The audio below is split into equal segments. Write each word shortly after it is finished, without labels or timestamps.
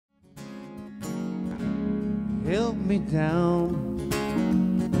help me down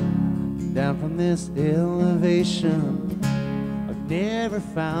from this elevation. I've never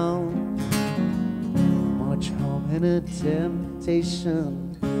found much home in a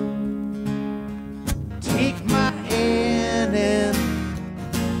temptation. Take my hand and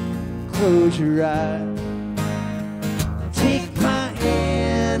close your eyes. Take my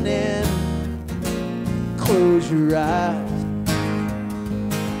hand and close your eyes.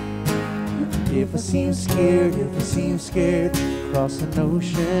 If I seem scared, cross an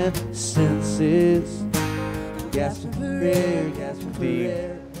ocean, senses, gasping for air, gasping for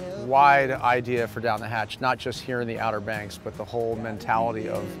air. The wide idea for Down the Hatch, not just here in the Outer Banks, but the whole mentality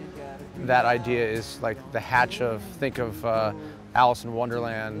of that idea is like the hatch of, think of Alice in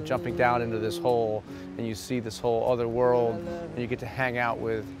Wonderland, jumping down into this hole, and you see this whole other world, and you get to hang out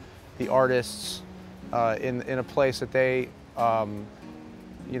with the artists in a place that they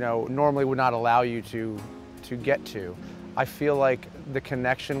you know, normally would not allow you to get to. I feel like the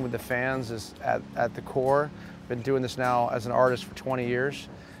connection with the fans is at the core. I've been doing this now as an artist for 20 years,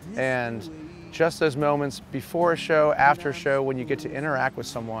 and just those moments before a show, after a show, when you get to interact with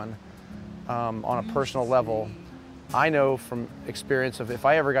someone on a personal level, I know from experience of if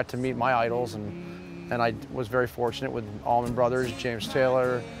I ever got to meet my idols, and I was very fortunate with Allman Brothers, James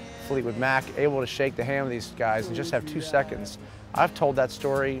Taylor, Fleetwood Mac, able to shake the hand of these guys and just have 2 seconds. I've told that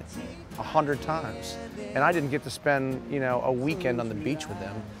story 100 times, and I didn't get to spend, you know, a weekend on the beach with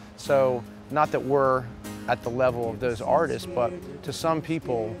them. So not that we're at the level of those artists, but to some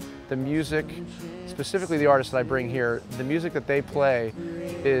people, the music, specifically the artists that I bring here, the music that they play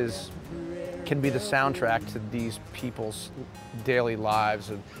can be the soundtrack to these people's daily lives.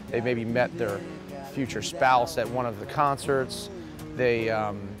 And they maybe met their future spouse at one of the concerts. They've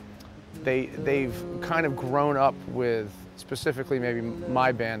kind of grown up with, specifically maybe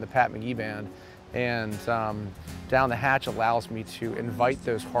my band, the Pat McGee Band, and Down the Hatch allows me to invite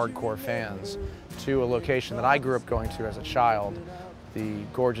those hardcore fans to a location that I grew up going to as a child, the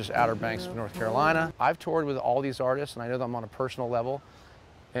gorgeous Outer Banks of North Carolina. I've toured with all these artists, and I know them on a personal level,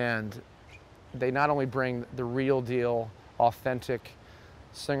 and they not only bring the real deal, authentic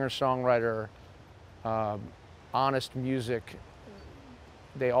singer-songwriter, honest music,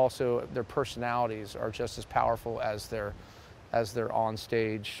 they also, their personalities are just as powerful as their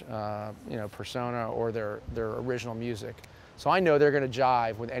on-stage you know, persona or their original music. So I know they're going to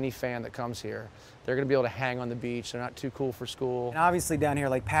jive with any fan that comes here. They're going to be able to hang on the beach. They're not too cool for school. And obviously down here,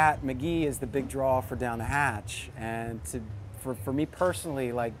 like Pat McGee is the big draw for Down the Hatch. And for me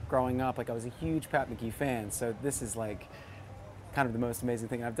personally, like growing up, like I was a huge Pat McGee fan. So this is like kind of the most amazing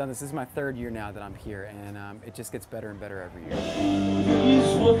thing. I've done this. This is my 3rd year now that I'm here, and it just gets better and better every year.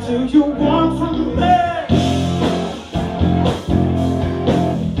 What do you want from me?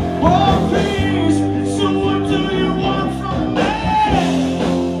 Oh, please, so what do you want from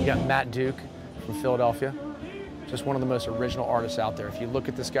me? You got Matt Duke from Philadelphia, just one of the most original artists out there. If you look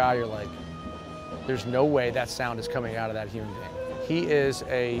at this guy, you're like, there's no way that sound is coming out of that human being. He is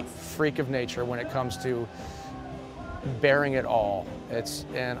a freak of nature when it comes to bearing it all.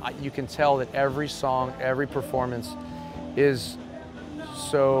 You can tell that every song, every performance is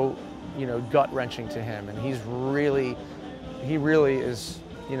so, you know, gut-wrenching to him, and he really is,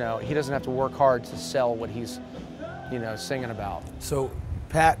 you know, he doesn't have to work hard to sell what he's, you know, singing about. So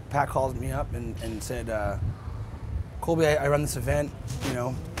Pat called me up and said, Colby, I run this event, you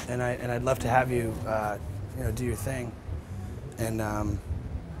know, and I'd love to have you, you know, do your thing, and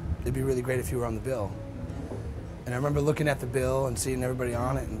it'd be really great if you were on the bill. And I remember looking at the bill and seeing everybody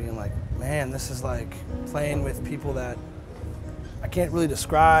on it and being like, man, this is like playing with people that I can't really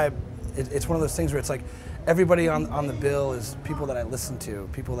describe. It's one of those things where it's like everybody on the bill is people that I listen to,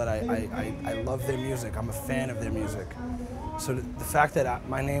 people that I love their music, I'm a fan of their music. So the fact that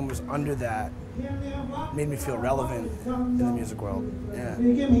my name was under that made me feel relevant in the music world. Yeah.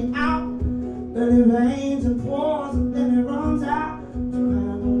 You get me out, but it rains and pours and then it runs out.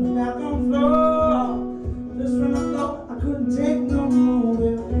 Back on the floor. Just when I thought I couldn't take no more,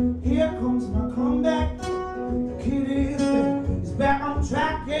 well, here comes my comeback. The kid is back on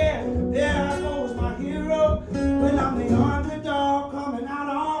track, yeah. There goes my hero. When I'm the underdog coming out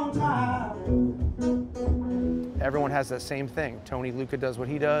on top. Everyone has that same thing. Tony Lucca does what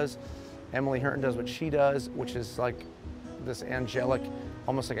he does. Emily Hearn does what she does, which is like this angelic,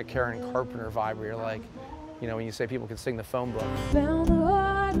 almost like a Karen Carpenter vibe where you're like, you know, when you say people can sing the phone book. Found the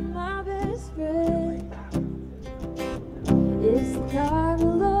heart of my best friend. It's the kind of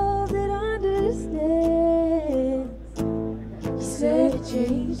love that understands. He said it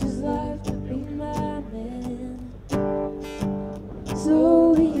changed his life to be my man.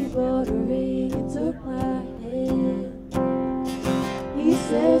 So he bought a ring and took my hand.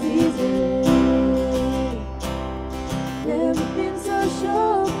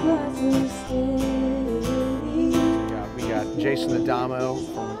 Adamo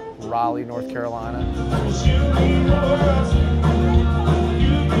from Raleigh, North Carolina.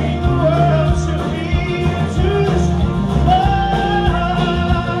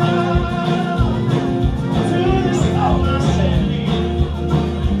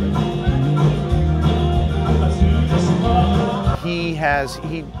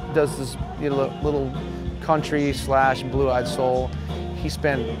 He does this little country / blue-eyed soul. He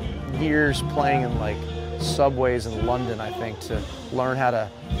spent years playing in like subways in London, I think, to learn how to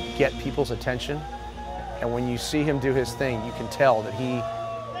get people's attention. And when you see him do his thing, you can tell that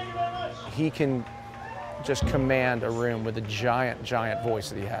he can just command a room with the giant voice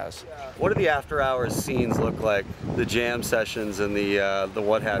that he has. What do the after-hours scenes look like? The jam sessions and the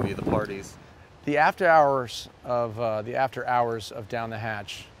what have you, the parties? The after hours of Down the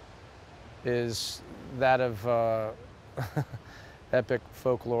Hatch is that of epic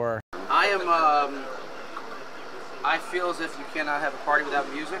folklore. I feel as if you cannot have a party without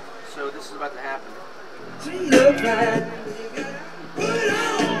music, so this is about to happen.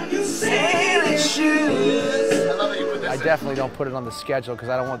 I definitely don't put it on the schedule because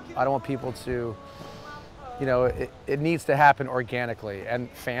I don't want people to. You know, it needs to happen organically. And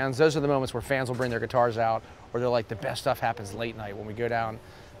fans, those are the moments where fans will bring their guitars out, or they're like, the best stuff happens late night when we go down,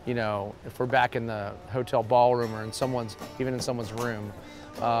 you know, if we're back in the hotel ballroom or even in someone's room,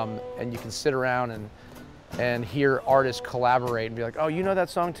 and you can sit around and hear artists collaborate and be like, oh, you know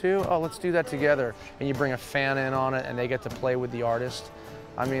that song too? Oh, let's do that together. And you bring a fan in on it and they get to play with the artist.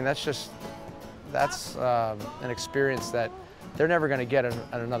 I mean, that's an experience that they're never gonna get in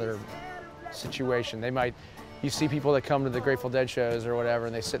another situation. You see people that come to the Grateful Dead shows or whatever,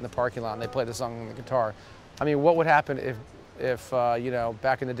 and they sit in the parking lot and they play the song on the guitar. I mean, what would happen if you know,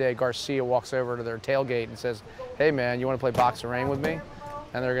 back in the day, Garcia walks over to their tailgate and says, hey man, you want to play Box of Rain with me?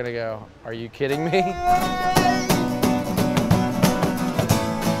 And they're gonna go, are you kidding me?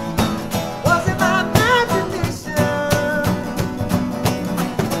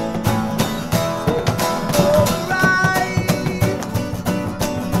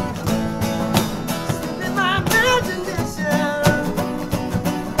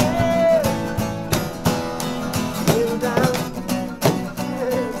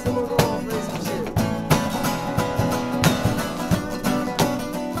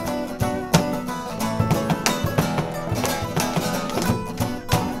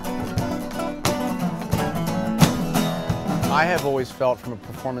 I have always felt from a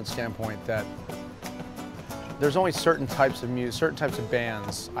performance standpoint that there's only certain types of music, certain types of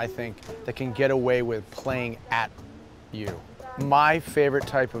bands, I think, that can get away with playing at you. My favorite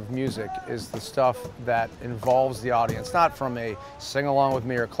type of music is the stuff that involves the audience, not from a sing along with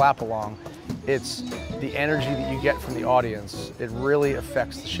me or clap along. It's the energy that you get from the audience. It really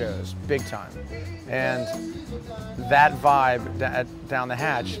affects the shows, big time. And that vibe Down the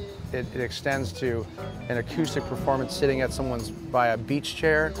Hatch, it extends to an acoustic performance sitting at by a beach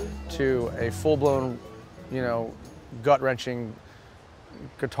chair to a full-blown, you know, gut-wrenching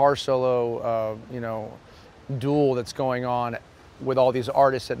guitar solo, you know, duel that's going on with all these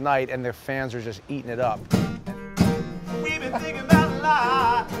artists at night, and the fans are just eating it up. We've been thinking about a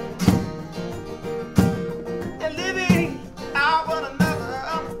lot and living out one another.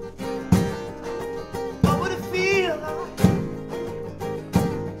 What would it feel like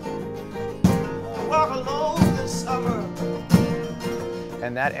to walk alone this summer?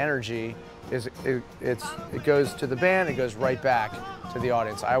 And that energy it goes to the band, it goes right back to the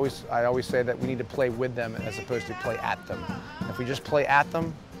audience. I always say that we need to play with them as opposed to play at them. If we just play at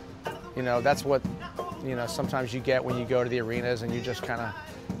them, you know, that's what, you know, sometimes you get when you go to the arenas and you just kind of,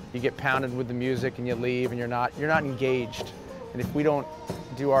 you get pounded with the music and you leave and you're not engaged. And if we don't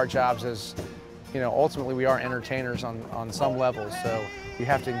do our jobs as, you know, ultimately we are entertainers on some level, so you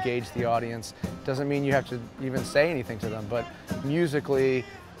have to engage the audience. Doesn't mean you have to even say anything to them, but musically,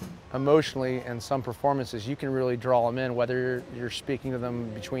 emotionally, and some performances, you can really draw them in, whether you're speaking to them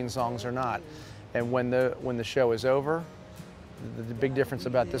between songs or not. And when the show is over, the big difference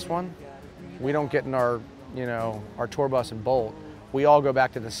about this one, we don't get in our, you know, our tour bus and bolt. We all go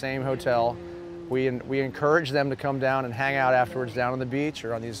back to the same hotel. We encourage them to come down and hang out afterwards down on the beach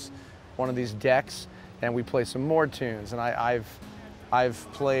or on one of these decks, and we play some more tunes. And I've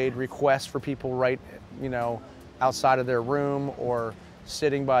played requests for people right, you know, outside of their room or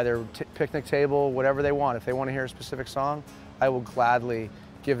sitting by their picnic table, whatever they want. If they want to hear a specific song, I will gladly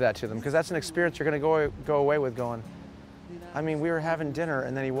give that to them, because that's an experience you're going to go away with going, I mean, we were having dinner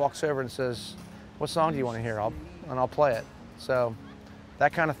and then he walks over and says, what song do you want to hear? And I'll play it. So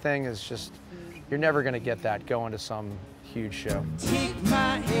that kind of thing is just, you're never going to get that going to some huge show. Take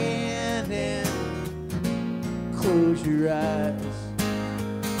my hand and close your eyes.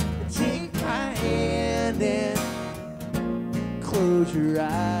 close your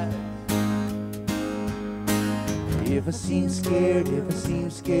eyes. If I seem scared,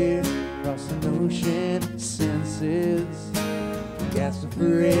 crossing ocean senses, gasping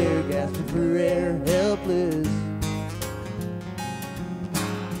for air, helpless.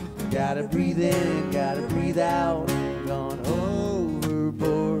 Gotta breathe in, gotta breathe out, gone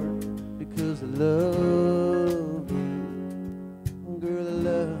overboard because of love.